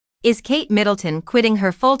Is Kate Middleton quitting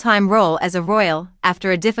her full-time role as a royal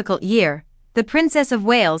after a difficult year? The Princess of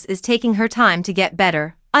Wales is taking her time to get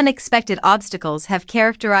better. Unexpected obstacles have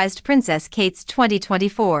characterized Princess Kate's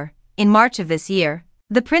 2024. In March of this year,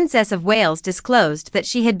 the Princess of Wales disclosed that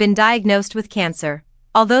she had been diagnosed with cancer.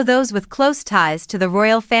 Although those with close ties to the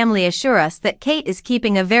royal family assure us that Kate is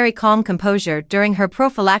keeping a very calm composure during her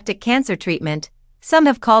prophylactic cancer treatment, some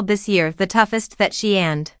have called this year the toughest that she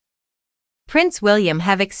and Prince William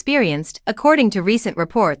have experienced. According to recent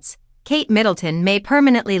reports, Kate Middleton may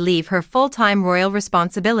permanently leave her full-time royal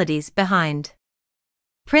responsibilities behind.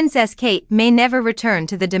 Princess Kate may never return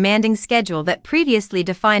to the demanding schedule that previously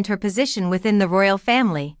defined her position within the royal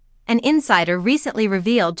family, an insider recently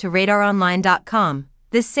revealed to RadarOnline.com.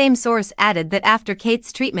 This same source added that after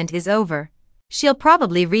Kate's treatment is over, she'll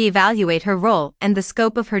probably re-evaluate her role and the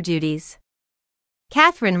scope of her duties.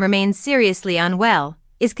 Catherine remains seriously unwell,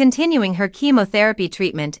 is continuing her chemotherapy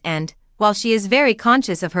treatment and, while she is very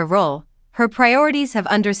conscious of her role, her priorities have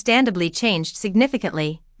understandably changed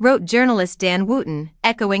significantly, wrote journalist Dan Wooten,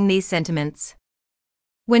 echoing these sentiments.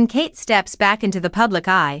 When Kate steps back into the public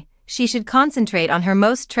eye, she should concentrate on her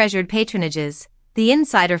most treasured patronages, the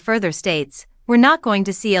insider further states. We're not going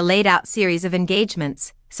to see a laid-out series of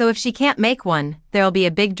engagements, so if she can't make one, there'll be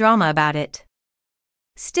a big drama about it.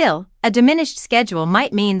 Still, a diminished schedule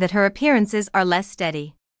might mean that her appearances are less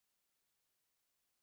steady.